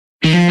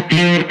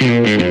Welcome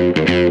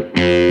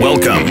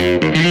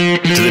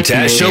to the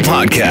Taz Show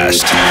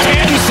podcast. 10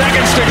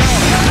 seconds to go.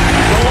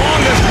 The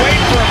longest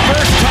wait for a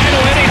first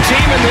title any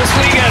team in this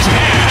league has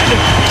had.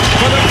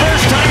 For the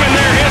first time in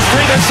their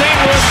history, the St.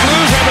 Louis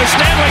Blues are the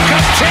Stanley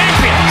Cup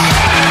champions.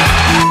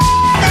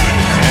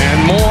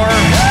 And more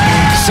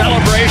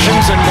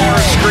celebrations and more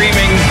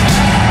screaming.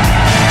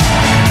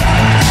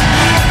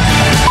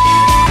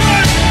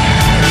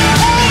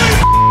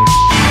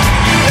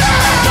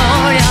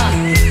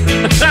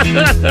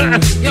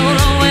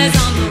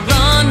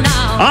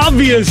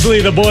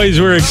 Obviously, the boys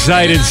were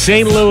excited.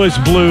 St. Louis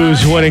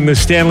Blues winning the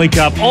Stanley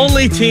Cup.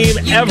 Only team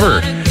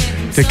ever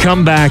to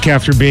come back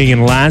after being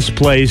in last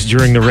place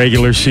during the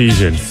regular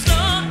season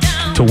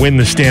to win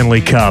the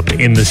Stanley Cup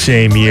in the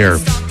same year.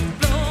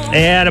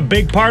 And a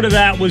big part of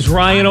that was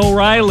Ryan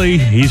O'Reilly.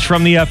 He's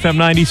from the FM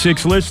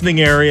 96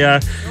 listening area.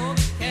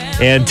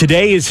 And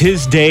today is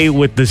his day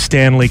with the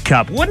Stanley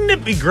Cup. Wouldn't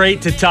it be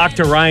great to talk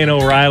to Ryan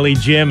O'Reilly,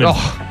 Jim, and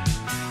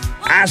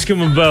ask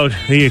him about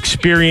the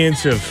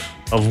experience of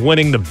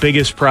winning the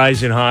biggest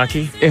prize in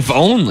hockey? If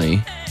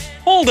only.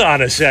 Hold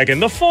on a second.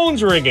 The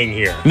phone's ringing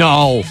here.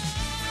 No.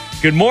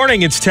 Good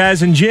morning. It's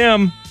Taz and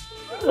Jim.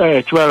 Hey,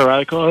 it's Ryan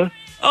O'Reilly calling.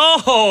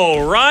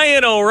 Oh,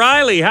 Ryan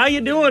O'Reilly. How you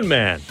doing,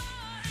 man?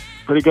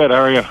 Pretty good.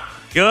 How are you?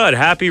 Good.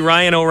 Happy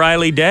Ryan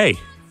O'Reilly Day.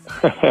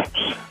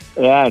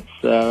 Yeah, it's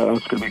going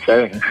to be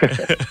exciting.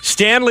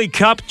 Stanley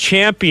Cup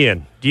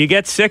champion. Do you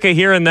get sick of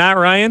hearing that,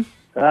 Ryan?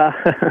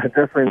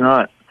 Definitely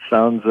not.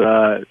 Sounds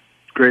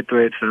great the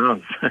way it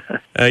sounds.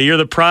 You're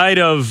the pride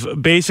of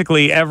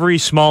basically every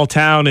small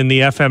town in the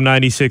FM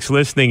 96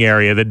 listening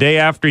area. The day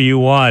after you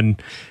won,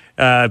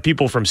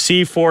 people from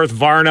Seaforth,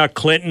 Varna,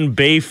 Clinton,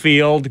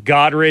 Bayfield,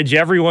 Goderich,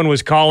 everyone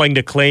was calling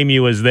to claim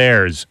you as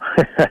theirs.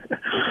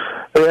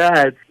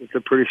 Yeah, it's a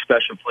pretty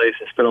special place.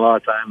 I spent a lot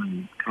of time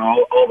in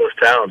all those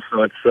towns,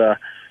 so it's it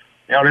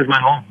is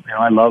my home.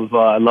 I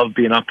love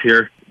being up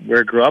here where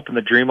I grew up and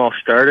the dream all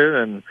started,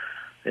 and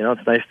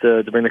it's nice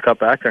to bring the cup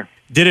back there.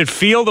 Did it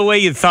feel the way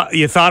you thought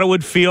it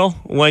would feel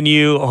when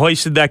you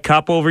hoisted that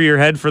cup over your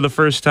head for the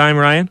first time,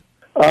 Ryan?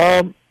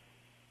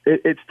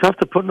 It's tough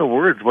to put into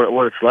words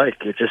what it's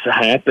like. It just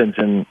happens,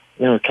 and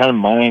it kind of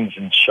mind's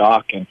in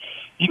shock. And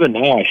even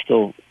now, I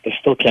still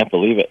can't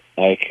believe it.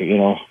 Like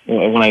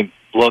when I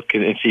look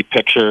and see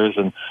pictures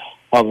and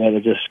all that,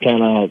 it just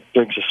kind of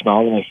brings a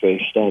smile to my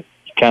face. That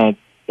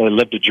I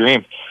lived a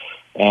dream,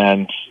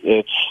 and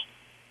it's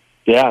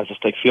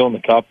just like feeling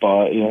the cup.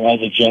 As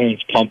the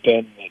Giants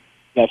pumping.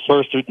 That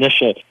first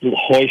initial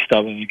hoist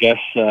of it, I guess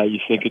you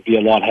think it'd be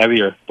a lot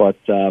heavier, but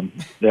it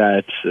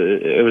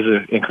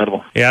was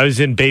incredible. Yeah, I was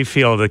in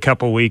Bayfield a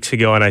couple weeks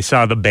ago, and I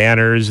saw the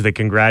banners, the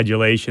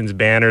congratulations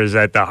banners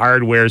at the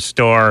hardware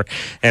store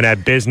and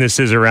at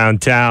businesses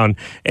around town.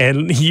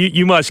 And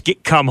you must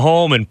come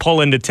home and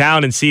pull into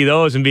town and see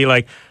those and be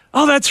like,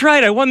 "Oh, that's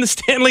right, I won the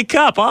Stanley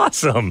Cup!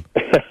 Awesome!"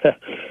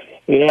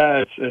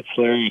 Yeah, it's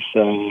hilarious.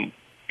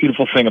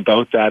 Beautiful thing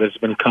about that is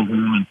when you come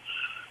home and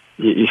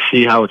you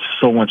see how it's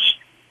so much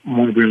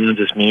more than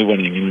just me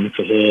winning. It's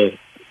a whole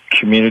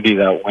community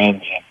that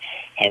wins, and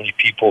how many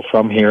people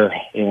from here,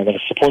 that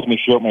have supported me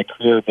throughout my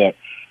career. But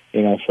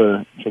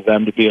for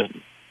them to be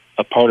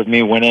a part of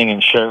me winning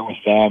and share it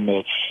with them,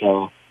 it's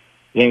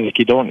like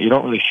you don't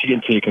really see it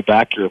until you come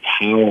back here of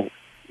how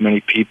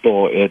many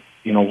people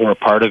were a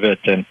part of it,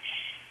 and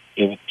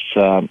it's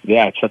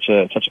such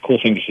a cool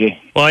thing to see.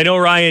 Well, I know,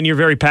 Ryan, you're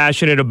very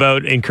passionate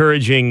about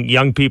encouraging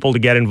young people to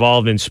get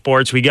involved in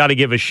sports. We got to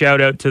give a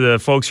shout out to the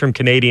folks from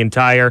Canadian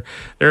Tire.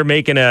 They're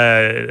making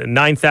a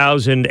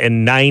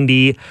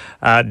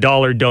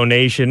 $9,090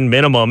 donation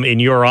minimum in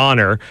your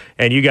honor,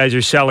 and you guys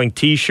are selling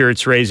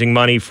T-shirts raising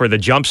money for the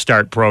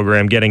Jumpstart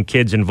program, getting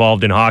kids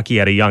involved in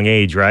hockey at a young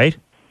age, right?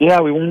 Yeah,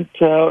 we want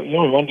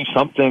to do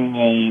something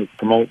to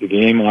promote the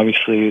game.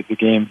 Obviously, the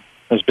game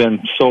has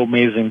been so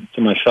amazing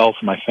to myself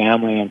and my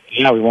family, and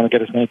we want to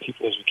get as many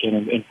people as we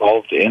can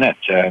involved in it.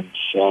 And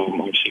so,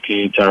 obviously,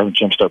 Canadian Tire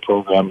Jumpstart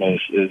program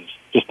is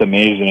just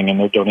amazing,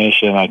 and their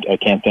donation, I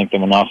can't thank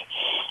them enough.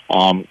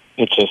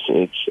 It's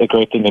a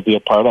great thing to be a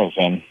part of,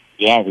 and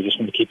we just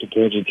want to keep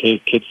encouraging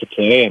kids to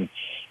play and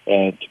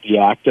to be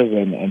active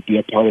and be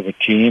a part of a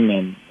team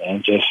and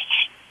just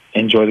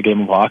enjoy the game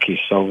of hockey.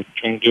 So we're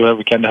trying to do whatever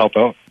we can to help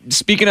out.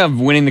 Speaking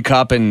of winning the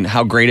cup and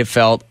how great it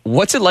felt,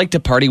 what's it like to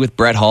party with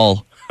Brett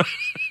Hull?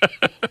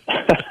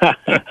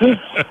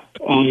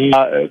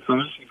 It's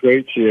honestly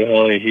great to see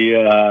Holly. He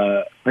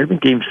maybe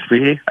Game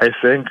 3, I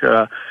think.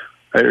 I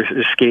was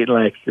skating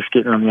on the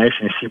ice,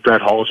 and you see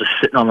Brett Hull just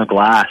sitting on the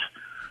glass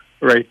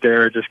right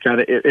there, just kind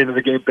of into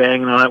the game,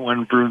 banging on it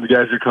when the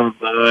guys are coming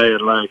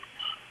by,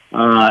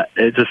 and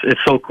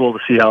it's so cool to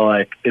see how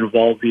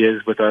involved he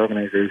is with our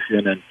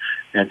organization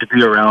and to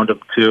be around him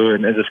too,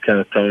 and just kind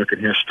of talk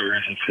and hear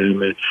stories of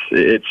him.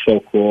 It's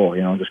so cool,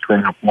 just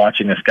growing up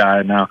watching this guy,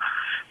 and now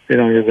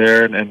you're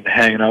there and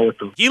hanging out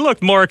with him. He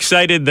looked more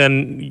excited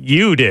than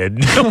you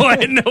did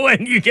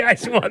when you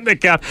guys won the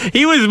cup.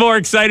 He was more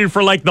excited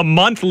for the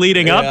month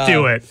leading up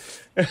to it.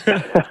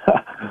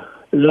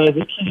 Yeah, I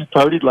think he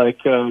partied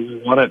like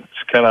we won it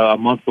kind of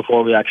a month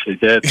before we actually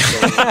did.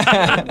 So,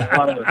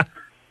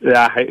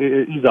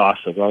 he's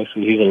awesome.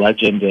 Obviously, he's a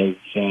legend. We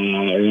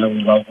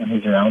love when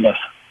he's around us.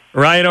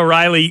 Ryan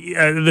O'Reilly,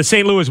 the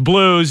St. Louis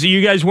Blues,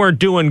 you guys weren't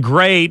doing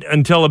great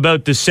until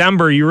about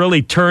December. You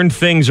really turned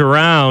things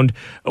around.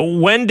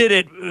 When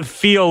did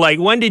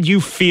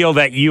you feel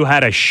that you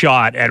had a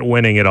shot at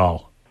winning it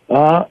all?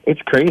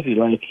 It's crazy.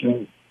 Like,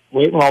 right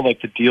when all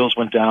like the deals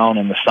went down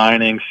and the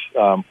signings,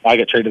 I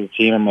got traded to the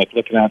team. I'm like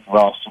looking at the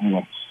roster and I'm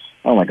like,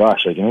 oh my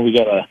gosh, like, we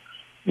got a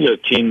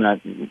team that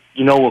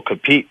will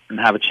compete and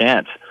have a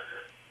chance.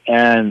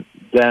 And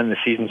then the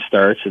season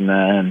starts, and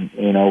then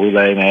we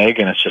lay an egg,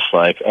 and it's just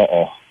like,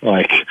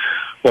 like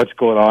what's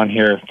going on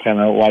here? Kind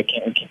of why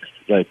can't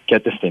we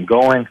get this thing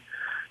going?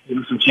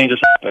 Some changes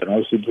happen.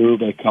 Obviously, Blue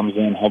comes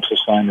in, helps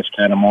us find this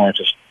kind of more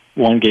just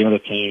one game of the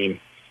team,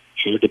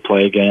 hard to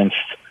play against.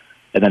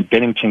 And then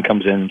Binnington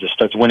comes in and just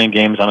starts winning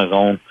games on his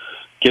own,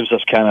 gives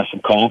us kind of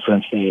some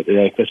confidence.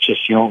 That's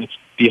just, it's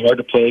be hard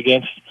to play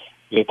against.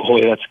 We have a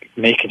goalie that's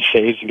making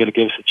saves and going to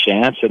give us a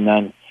chance. And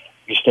then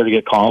we start to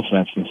get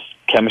confidence, and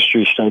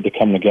chemistry started to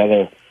come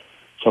together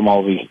from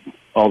all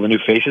the new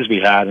faces we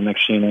had. And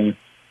next thing you know,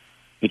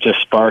 it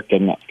just sparked.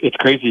 And it's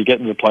crazy. You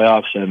get into the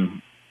playoffs,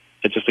 and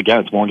it's just,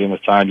 again, it's one game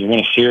at a time. You win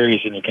a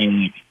series, and you're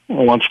kind of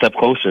one step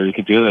closer. You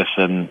can do this.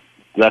 And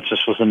that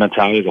just was the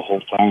mentality the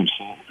whole time.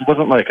 So it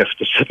wasn't like a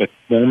specific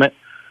moment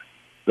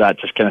that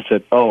just kind of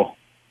said,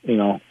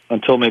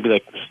 until maybe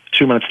like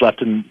 2 minutes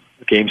left in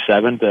Game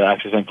 7 to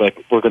actually think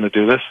like we're going to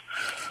do this.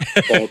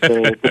 But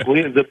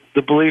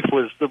the belief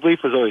was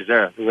always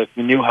there. Like,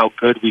 we knew how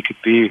good we could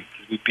be.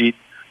 We beat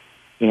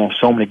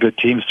so many good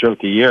teams throughout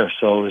the year.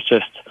 So it was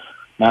just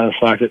a matter of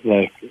fact that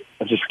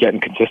I'm just getting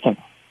consistent.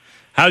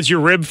 How's your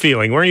rib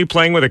feeling? Weren't you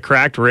playing with a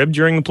cracked rib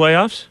during the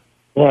playoffs?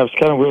 Yeah, it was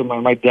kind of weird.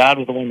 My dad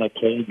was the one that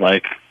told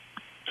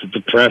to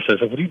depress. I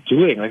was like, what are you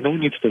doing? Like, no one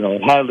needs to know.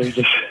 How they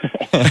just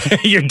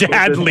Your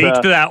dad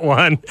leaked that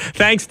one.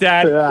 Thanks,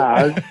 Dad.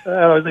 Yeah,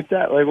 I was like,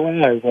 Dad, like,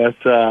 why? But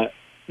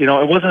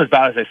it wasn't as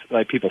bad as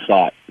people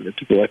thought.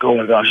 People were like, oh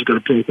my gosh, you got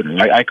to poop.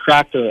 I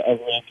cracked a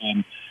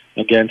rib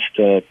against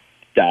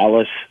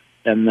Dallas,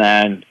 and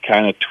then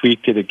kind of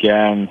tweaked it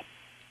again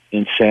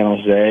in San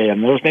Jose.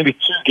 And there was maybe 2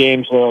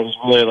 games where I was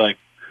really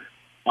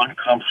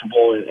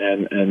uncomfortable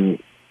and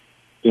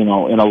in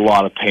a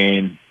lot of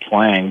pain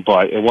playing,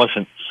 but it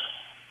wasn't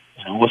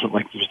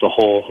like it was the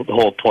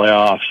whole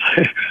playoffs.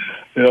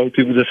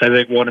 People just, I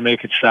think, want to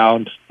make it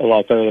sound a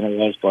lot better than it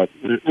was, but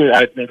I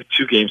had maybe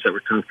 2 games that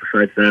were tough.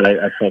 Besides that,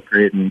 I felt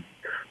great and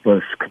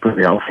was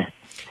completely healthy.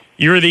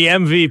 You're the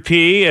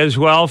MVP as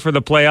well for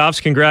the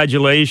playoffs.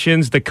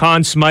 Congratulations. The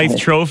Conn Smythe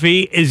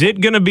Trophy. Is it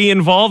going to be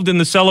involved in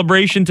the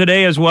celebration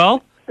today as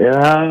well? Yeah,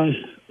 I don't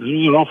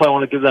know if I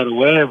want to give that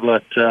away,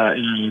 but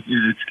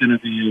it's going to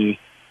be...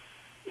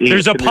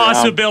 There's a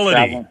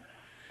possibility.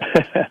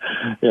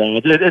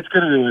 It's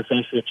going to be with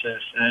us, which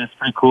is it's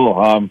pretty cool.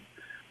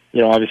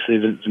 Obviously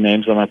the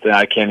names on that,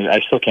 I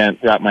still can't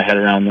wrap my head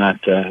around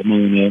that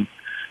name.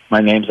 My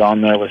name's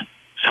on there with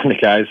so many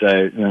guys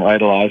I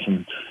idolize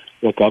and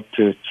look up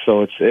to.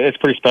 So it's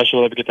pretty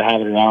special that we get to have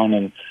it around,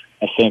 and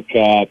I think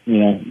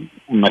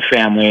my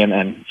family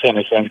and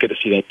family friends get to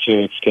see that too.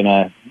 It's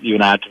gonna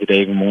even add to the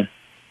day even more.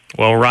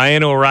 Well,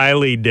 Ryan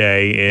O'Reilly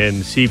Day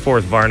in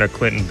Seaforth, Varna,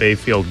 Clinton,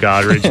 Bayfield,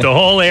 Goderich. The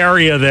whole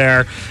area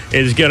there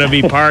is going to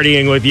be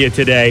partying with you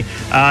today.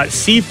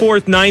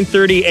 Seaforth,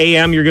 9:30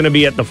 a.m. You're going to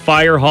be at the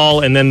Fire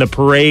Hall, and then the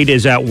parade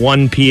is at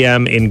 1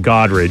 p.m. in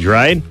Goderich,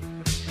 right?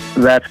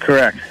 That's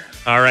correct.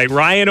 All right,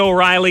 Ryan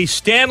O'Reilly,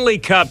 Stanley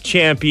Cup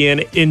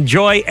champion.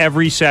 Enjoy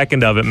every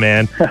second of it,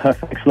 man.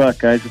 Thanks a lot,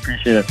 guys.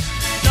 Appreciate it.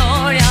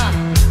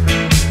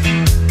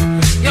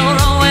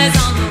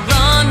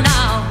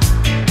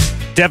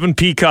 Devin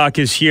Peacock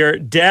is here.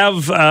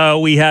 Dev,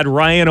 we had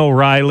Ryan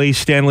O'Reilly,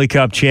 Stanley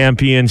Cup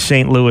champion,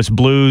 St. Louis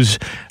Blues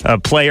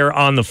player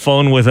on the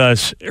phone with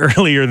us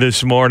earlier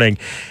this morning.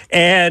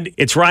 And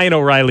it's Ryan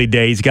O'Reilly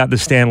Day. He's got the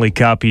Stanley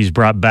Cup he's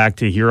brought back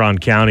to Huron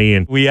County.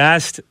 And we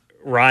asked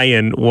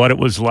Ryan what it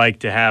was like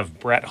to have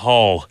Brett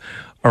Hull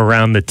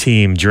around the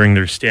team during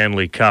their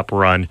Stanley Cup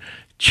run,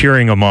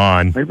 cheering them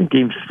on. Maybe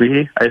Game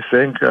 3, I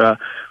think.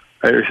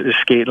 You're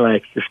skating on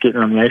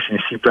the ice, and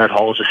you see Brett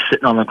Hull just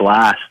sitting on the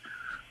glass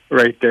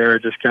right there,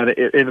 just kind of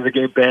into the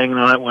game, banging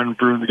on it when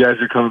the guys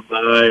are coming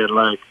by,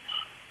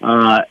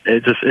 and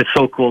it's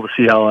so cool to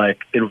see how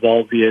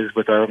involved he is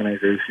with our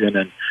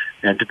organization,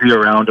 and to be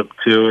around him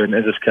too, and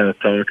just kind of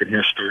talk and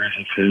hear stories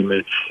of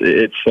him.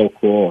 It's so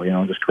cool,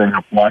 just growing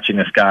up watching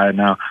this guy, and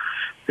now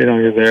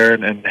you're there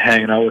and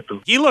hanging out with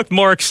him. He looked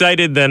more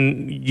excited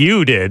than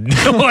you did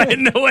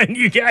when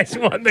you guys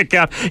won the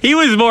cup. He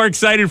was more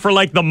excited for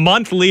the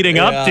month leading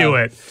up to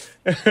it.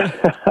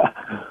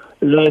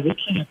 Yeah, I think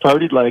he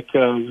partied like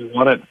we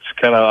won it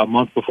kind of a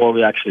month before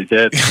we actually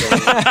did. So,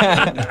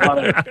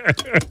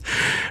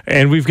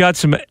 And we've got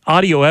some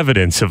audio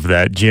evidence of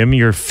that, Jim.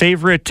 Your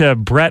favorite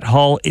Brett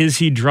Hull is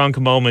he drunk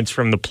moments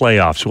from the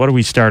playoffs. What are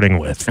we starting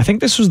with? I think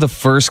this was the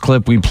first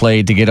clip we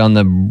played to get on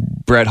the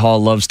Brett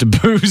Hull loves to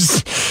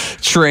booze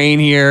train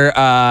here.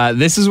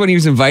 This is when he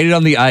was invited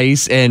on the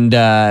ice and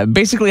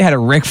basically had a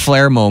Ric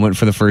Flair moment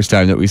for the first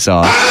time that we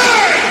saw.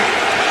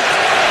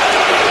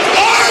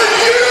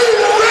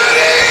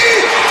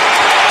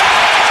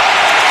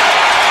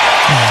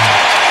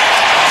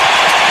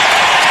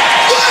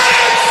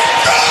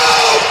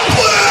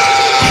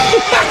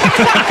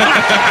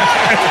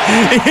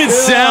 It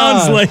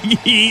sounds like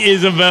he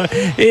is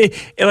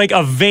like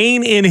a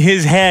vein in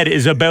his head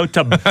is about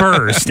to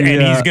burst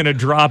and he's going to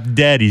drop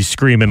dead. He's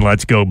screaming,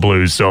 "Let's go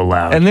Blues" so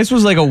loud. And this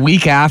was like a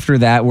week after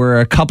that where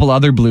a couple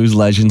other Blues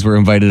legends were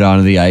invited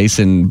onto the ice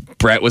and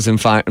Brett was in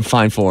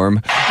fine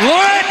form.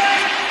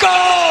 Let's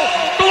go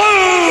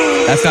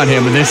Blues! That's not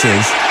him, but this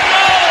is.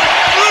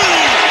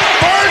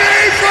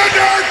 Bernie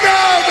Federko,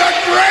 the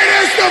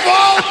greatest of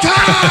all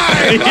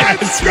time!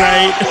 That's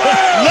right.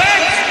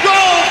 Let's go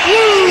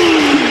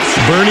Blues!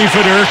 Bernie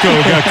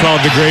Federko got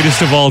called the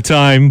greatest of all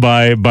time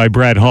by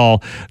Brett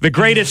Hull. The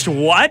greatest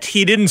what?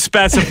 He didn't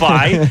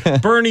specify.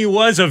 Bernie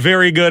was a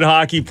very good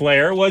hockey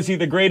player. Was he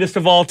the greatest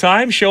of all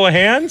time? Show of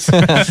hands.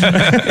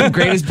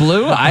 Greatest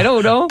Blue? I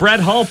don't know.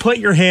 Brett Hull, put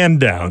your hand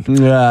down.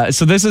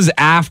 So this is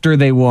after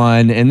they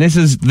won, and this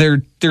is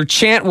their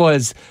chant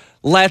was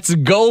 "Let's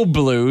go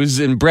Blues,"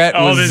 and Brett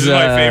was this is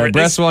my favorite.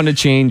 Brett wanted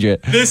to change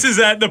it. This is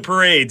at the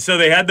parade. So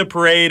they had the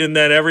parade, and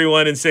then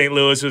everyone in St.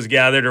 Louis was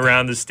gathered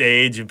around the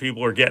stage, and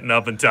people were getting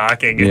up and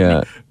talking. And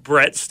Yeah.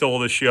 Brett stole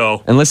the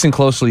show. And listen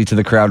closely to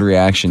the crowd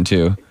reaction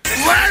too.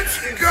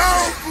 Let's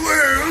go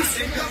Blues!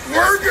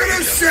 We're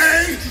gonna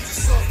say,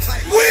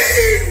 we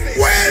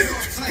went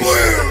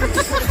Blues!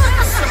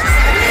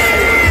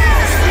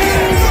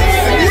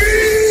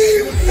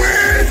 We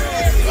went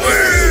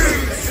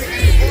Blues!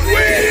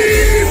 We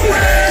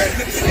went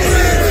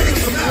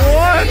Blues!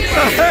 What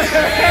the heck?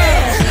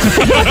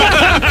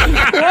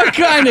 What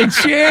kind of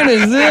chant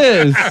is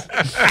this?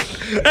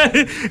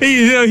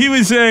 He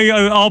was saying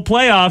all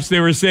playoffs, they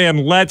were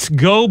saying, "Let's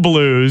go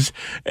Blues."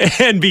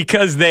 And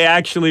because they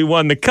actually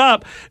won the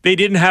cup, they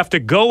didn't have to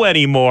go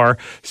anymore.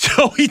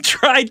 So he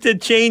tried to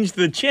change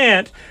the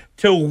chant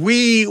to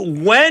 "We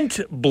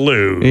went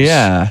Blues."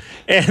 Yeah.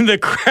 And the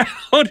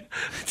crowd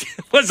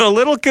was a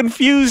little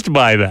confused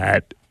by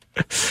that.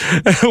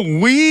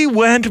 We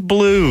went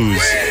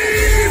Blues.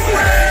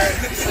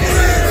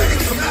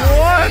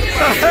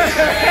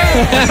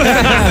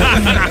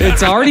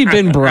 It's already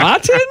been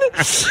brought in?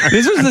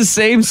 This was the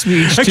same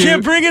speech I too.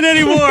 can't bring it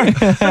anymore.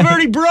 I've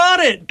already brought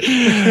it.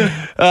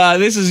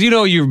 This is,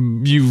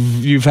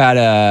 you've had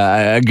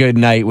a good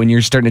night when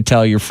you're starting to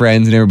tell your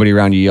friends and everybody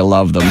around you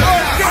love them. I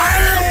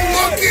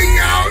am looking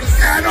out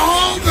at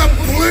all the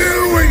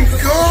blue and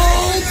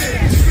gold,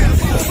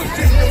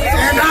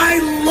 and I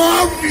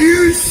love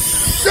you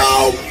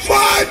so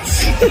much!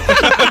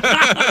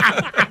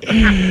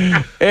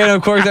 And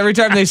of course, every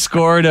time they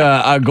scored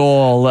a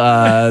goal,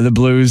 the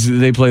Blues,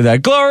 they play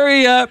that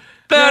Gloria.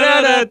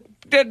 Da-da-da,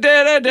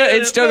 da-da-da.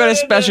 It's still got a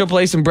special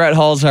place in Brett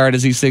Hull's heart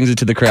as he sings it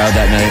to the crowd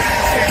that night.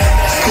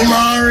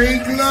 Glory,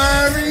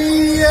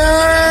 Gloria!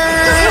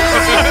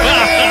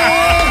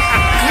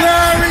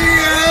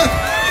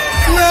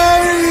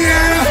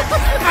 Gloria!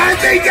 I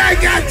think I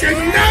got your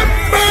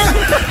number!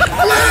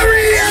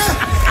 Gloria!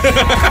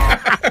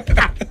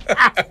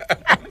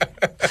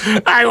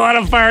 I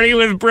want to party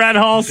with Brett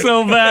Hull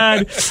so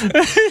bad.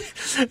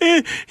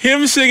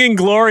 Him singing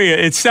Gloria,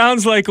 it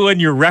sounds like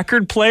when your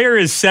record player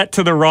is set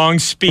to the wrong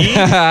speed.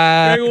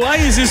 Like, why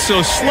is this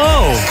so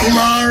slow?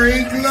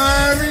 Glory,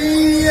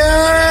 Gloria!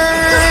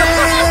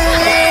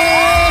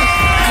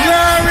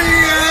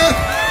 Gloria!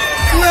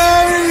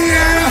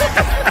 Gloria!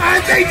 I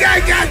think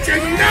I got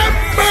your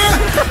number!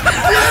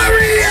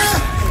 Gloria!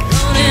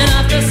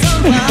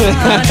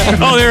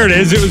 Oh, there it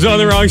is. It was on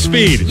the wrong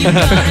speed.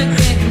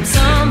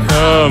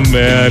 Oh,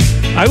 man.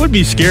 I would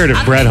be scared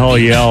if Brett Hull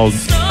yelled,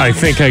 "I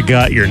think I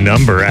got your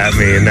number" at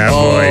me in that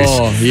voice.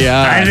 Oh,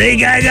 yeah. I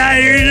think I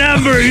got your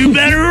number. You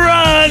better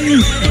run.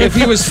 If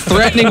he was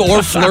threatening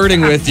or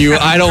flirting with you,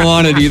 I don't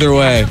want it either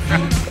way.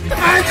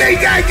 I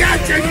think I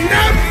got your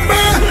number!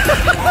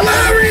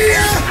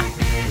 Gloria!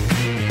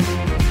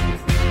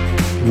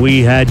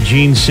 We had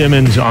Gene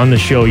Simmons on the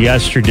show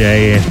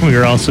yesterday, and we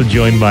were also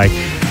joined by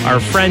our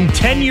friend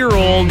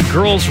 10-year-old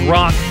girls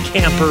rock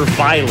camper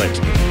Violet.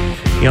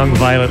 Young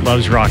Violet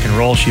loves rock and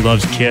roll. She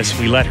loves Kiss.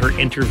 We let her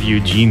interview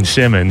Gene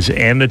Simmons,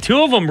 and the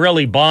two of them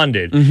really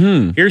bonded.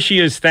 Mm-hmm. Here she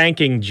is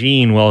thanking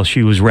Gene while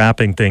she was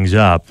wrapping things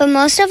up. But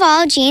most of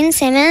all, Gene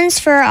Simmons,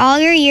 for all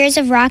your years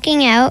of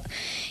rocking out,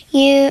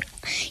 you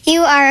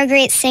are a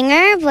great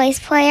singer, voice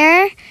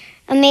player,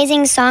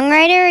 amazing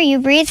songwriter. You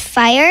breathe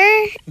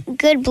fire,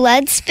 good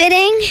blood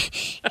spitting,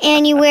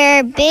 and you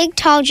wear big,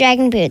 tall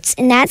dragon boots,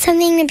 and that's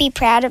something to be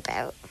proud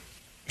about.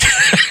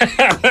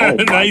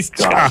 Nice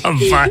job,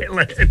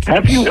 Violet.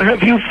 Have you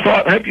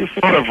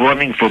thought of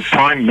running for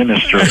prime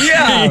minister?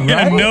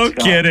 Yeah, no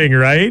kidding,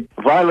 right?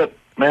 Violet,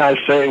 may I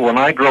say, when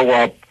I grow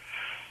up,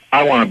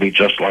 I want to be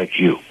just like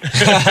you.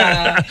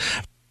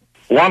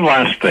 One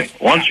last thing.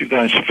 Once you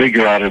guys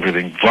figure out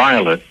everything,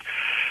 Violet,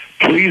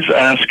 please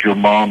ask your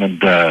mom and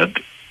dad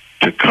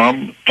to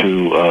come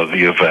to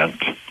the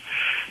event,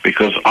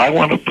 because I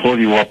want to pull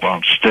you up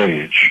on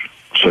stage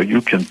so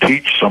you can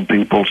teach some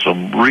people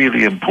some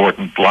really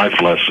important life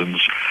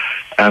lessons,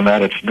 and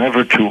that it's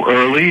never too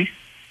early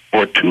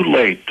or too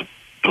late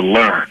to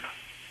learn.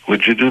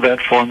 Would you do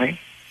that for me?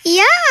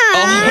 Yeah.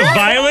 Oh,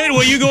 Violet,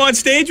 will you go on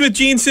stage with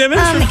Gene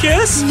Simmons from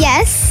Kiss?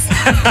 Yes.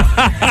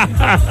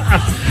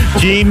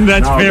 Gene,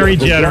 that's Now, very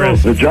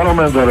generous. The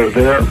gentlemen that are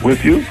there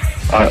with you,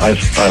 I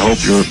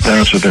hope your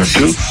parents are there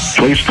too.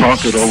 Please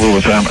talk it over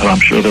with them, and I'm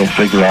sure they'll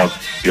figure out,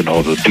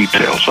 the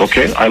details.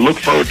 Okay? I look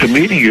forward to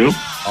meeting you.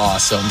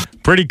 Awesome.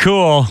 Pretty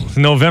cool.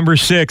 November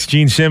 6th,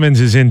 Gene Simmons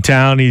is in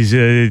town. He's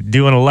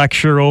doing a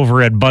lecture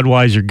over at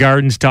Budweiser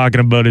Gardens,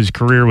 talking about his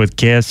career with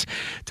Kiss,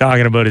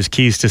 talking about his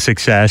keys to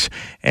success,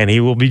 and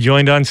he will be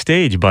joined on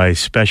stage by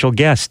special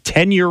guest,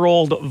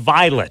 10-year-old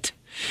Violet.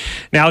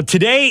 Now,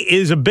 today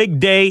is a big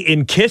day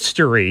in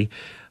Kiss-tory.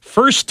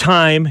 First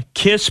time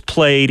Kiss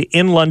played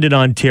in London,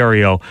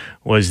 Ontario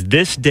was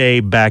this day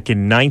back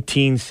in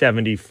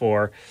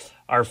 1974.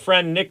 Our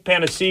friend Nick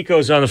Panasico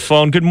is on the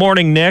phone. Good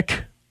morning,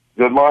 Nick.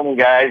 Good morning,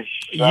 guys.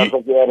 Sounds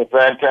like you had a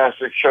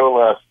fantastic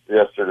show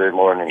yesterday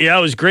morning. Yeah,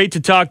 it was great to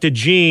talk to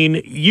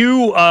Gene.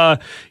 You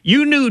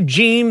knew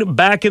Gene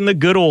back in the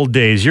good old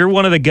days. You're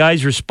one of the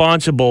guys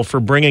responsible for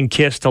bringing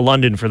Kiss to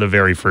London for the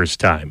very first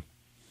time.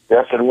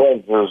 Yes, it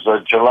was. It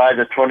was July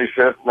the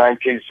 25th,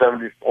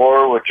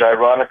 1974, which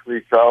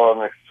ironically fell on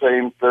the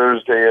same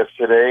Thursday as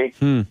today.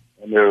 And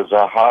it was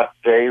a hot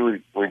day.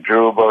 We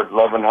drew about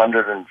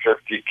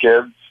 1,150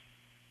 kids.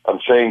 I'm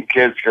saying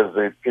kids because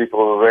the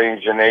people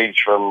range in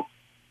age from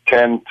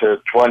 10 to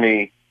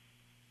 20,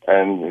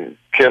 and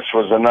Kiss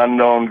was an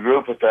unknown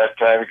group at that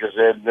time because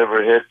they had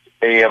never hit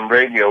AM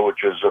radio,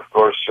 which was, of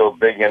course, so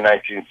big in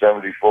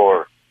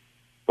 1974.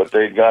 But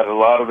they got a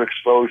lot of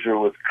exposure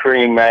with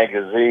Cream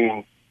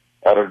magazine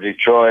out of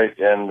Detroit,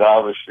 and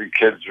obviously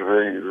kids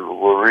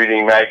were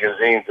reading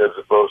magazines as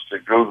opposed to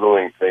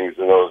Googling things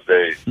in those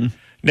days.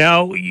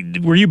 Now,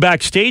 were you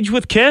backstage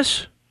with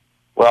Kiss?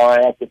 Well,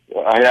 I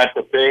had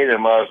to pay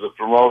them. I was the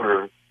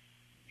promoter,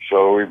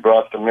 so we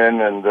brought them in,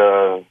 and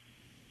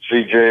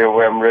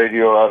CJOM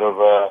radio out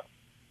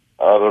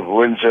of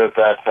Windsor at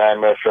that time,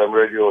 FM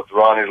radio with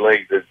Ronnie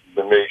Lake, the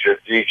major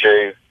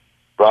DJ,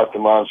 brought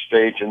them on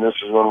stage, and this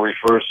is when we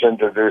first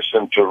introduced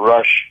them to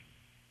Rush,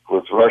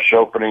 with Rush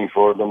opening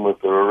for them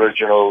with their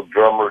original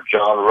drummer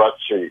John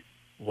Rutsey.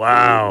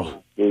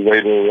 Wow! Who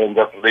later ended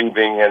up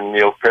leaving, and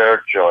Neil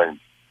Peart joined.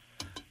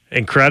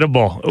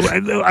 Incredible.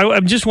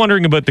 I'm just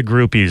wondering about the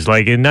groupies.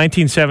 Like in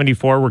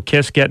 1974, were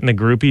Kiss getting the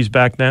groupies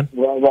back then?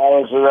 Well, that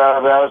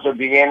was the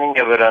beginning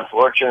of it.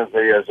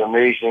 Unfortunately, it was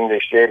amazing. They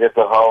stayed at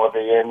the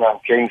Holiday Inn on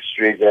King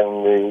Street,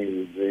 and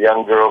the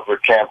young girls were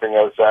camping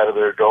outside of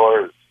their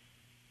doors.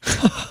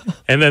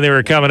 And then they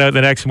were coming out the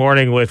next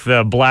morning with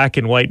black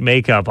and white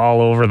makeup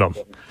all over them.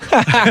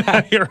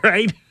 You're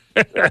right.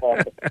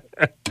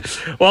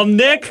 Well,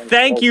 Nick,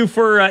 thank you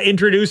for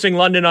introducing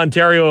London,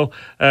 Ontario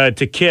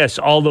to Kiss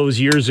all those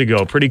years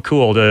ago. Pretty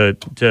cool to.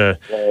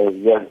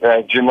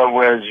 As you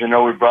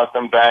know, we brought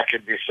them back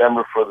in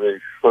December for the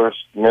first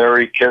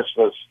Merry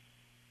Christmas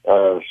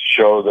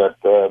show.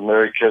 That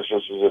Merry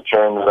Christmas is a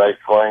term that I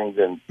coined,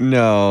 and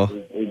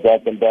we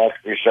got them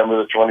back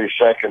December the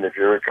 22nd. If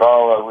you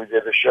recall, we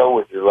did a show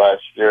with you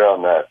last year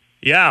on that.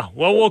 Yeah,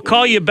 well, we'll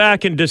call you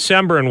back in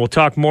December and we'll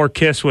talk more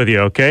Kiss with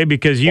you, okay?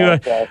 Because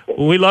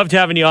we loved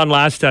having you on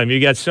last time. You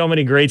got so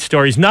many great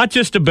stories, not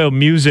just about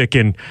music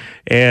and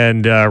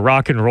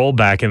rock and roll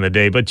back in the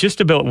day, but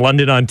just about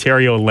London,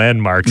 Ontario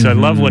landmarks. I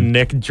love when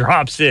Nick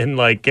drops in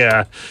like,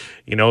 the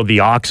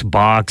Ox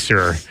Box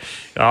or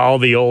all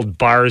the old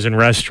bars and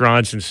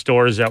restaurants and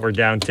stores that were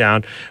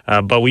downtown.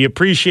 But we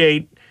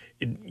appreciate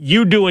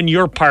you doing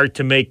your part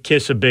to make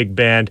Kiss a big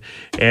band,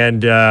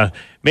 and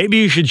maybe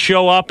you should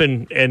show up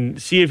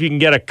and see if you can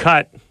get a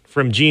cut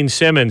from Gene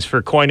Simmons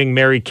for coining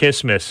Merry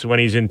Christmas when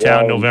he's in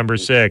town November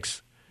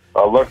 6th.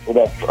 I'll look for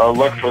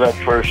that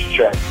first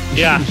check.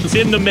 Yeah, it's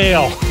in the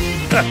mail.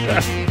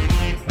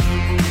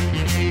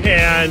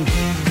 And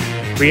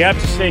we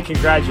have to say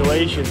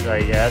congratulations,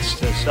 I guess,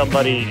 to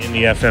somebody in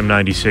the FM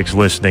 96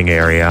 listening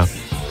area.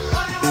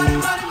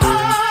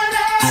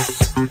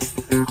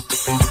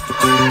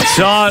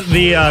 Saw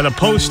the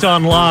post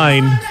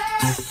online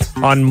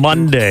on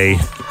Monday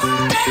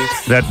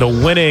that the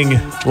winning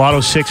Lotto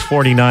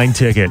 649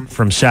 ticket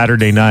from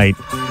Saturday night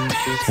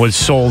was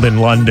sold in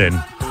London.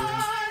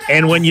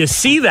 And when you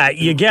see that,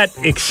 you get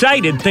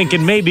excited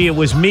thinking maybe it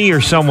was me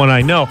or someone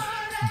I know.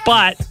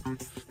 But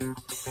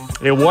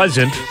it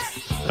wasn't,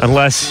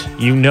 unless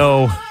you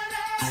know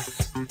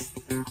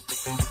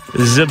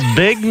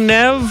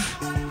Zbigniew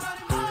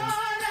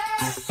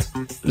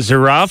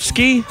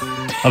Żurawski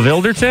of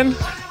Ilderton.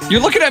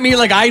 You're looking at me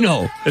like I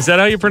know. Is that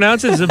how you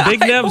pronounce it?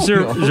 Zbigniew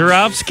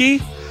Żurawski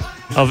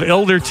of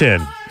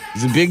Ilderton.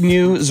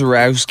 Zbigniew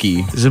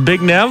Żurawski.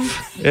 Zbigniew?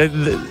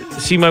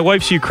 See, my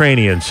wife's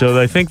Ukrainian, so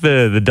I think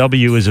the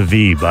W is a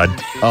V, bud.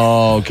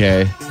 Oh,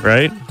 okay.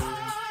 Right?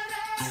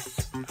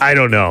 I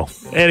don't know.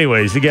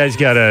 Anyways, the guy's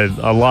got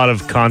a lot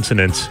of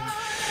consonants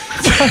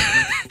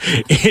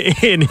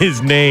in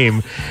his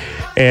name,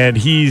 and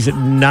he's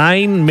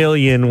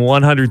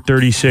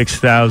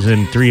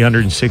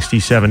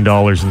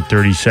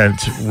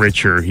 $9,136,367.30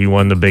 richer. He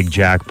won the big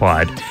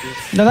jackpot.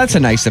 No, that's a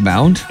nice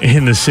amount.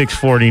 In the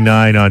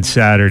 649 on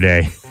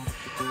Saturday.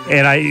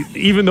 And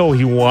even though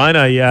he won,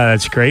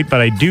 that's great,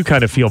 but I do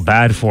kind of feel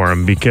bad for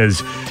him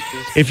because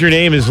if your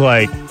name is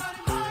like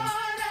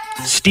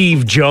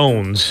Steve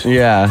Jones,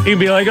 yeah, he'd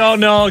be like, oh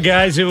no,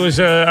 guys, it was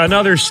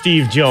another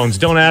Steve Jones.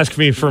 Don't ask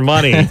me for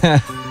money.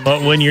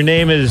 But when your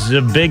name is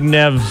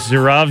Zbigniew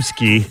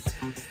Żurawski,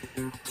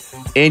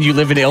 and you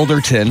live in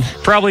Ilderton,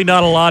 probably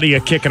not a lot of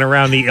you kicking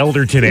around the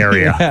Ilderton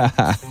area.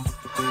 Yeah.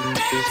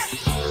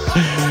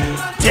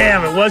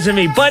 Damn, it wasn't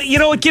me. But,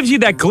 it gives you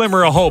that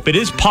glimmer of hope. It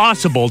is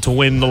possible to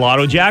win the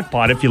lotto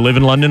jackpot if you live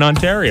in London,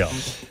 Ontario.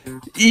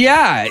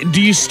 Yeah. Do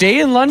you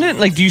stay in London?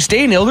 Like, do you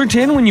stay in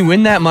Ilderton when you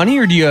win that money,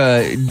 or do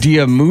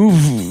you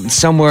move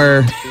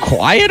somewhere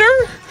quieter?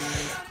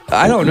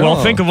 I don't know.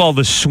 Well, think of all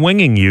the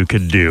swinging you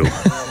could do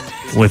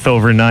with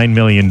over $9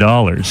 million.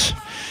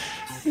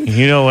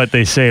 You know what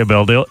they say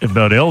about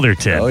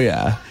Ilderton. Oh,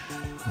 yeah.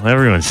 Well,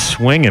 everyone's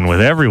swinging with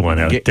everyone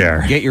out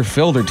there. Get your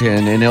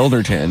Filderton in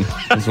Ilderton,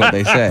 is what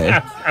they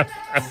say.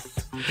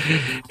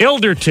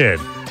 Ilderton.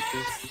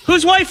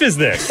 Whose wife is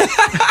this?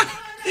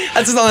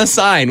 That's on the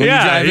sign when you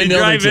drive in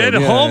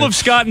Ilderton. Yeah. Home of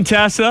Scott and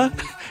Tessa.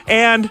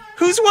 And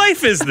whose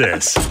wife is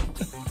this?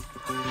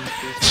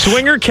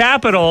 Swinger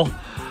capital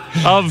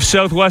of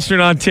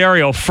southwestern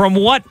Ontario. From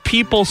what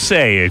people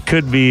say, it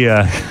could be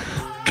an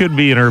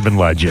urban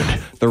legend.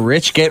 The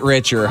rich get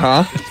richer,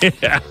 huh?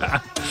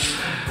 Yeah.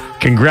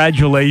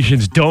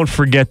 Congratulations. Don't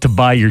forget to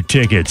buy your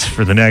tickets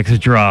for the next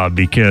draw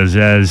because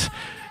as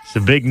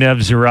Zbigniew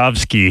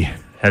Żurawski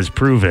has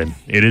proven,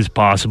 it is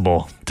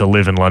possible to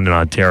live in London,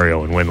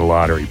 Ontario and win the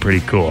lottery.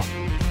 Pretty cool.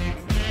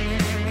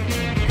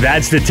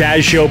 That's the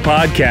Taz Show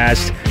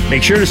podcast.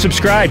 Make sure to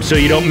subscribe so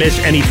you don't miss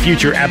any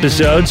future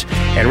episodes.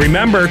 And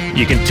remember,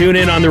 you can tune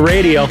in on the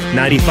radio,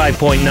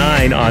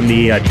 95.9 on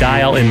the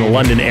dial in the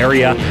London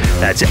area.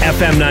 That's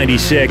FM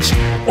 96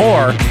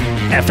 or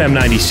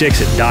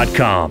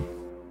FM96.com.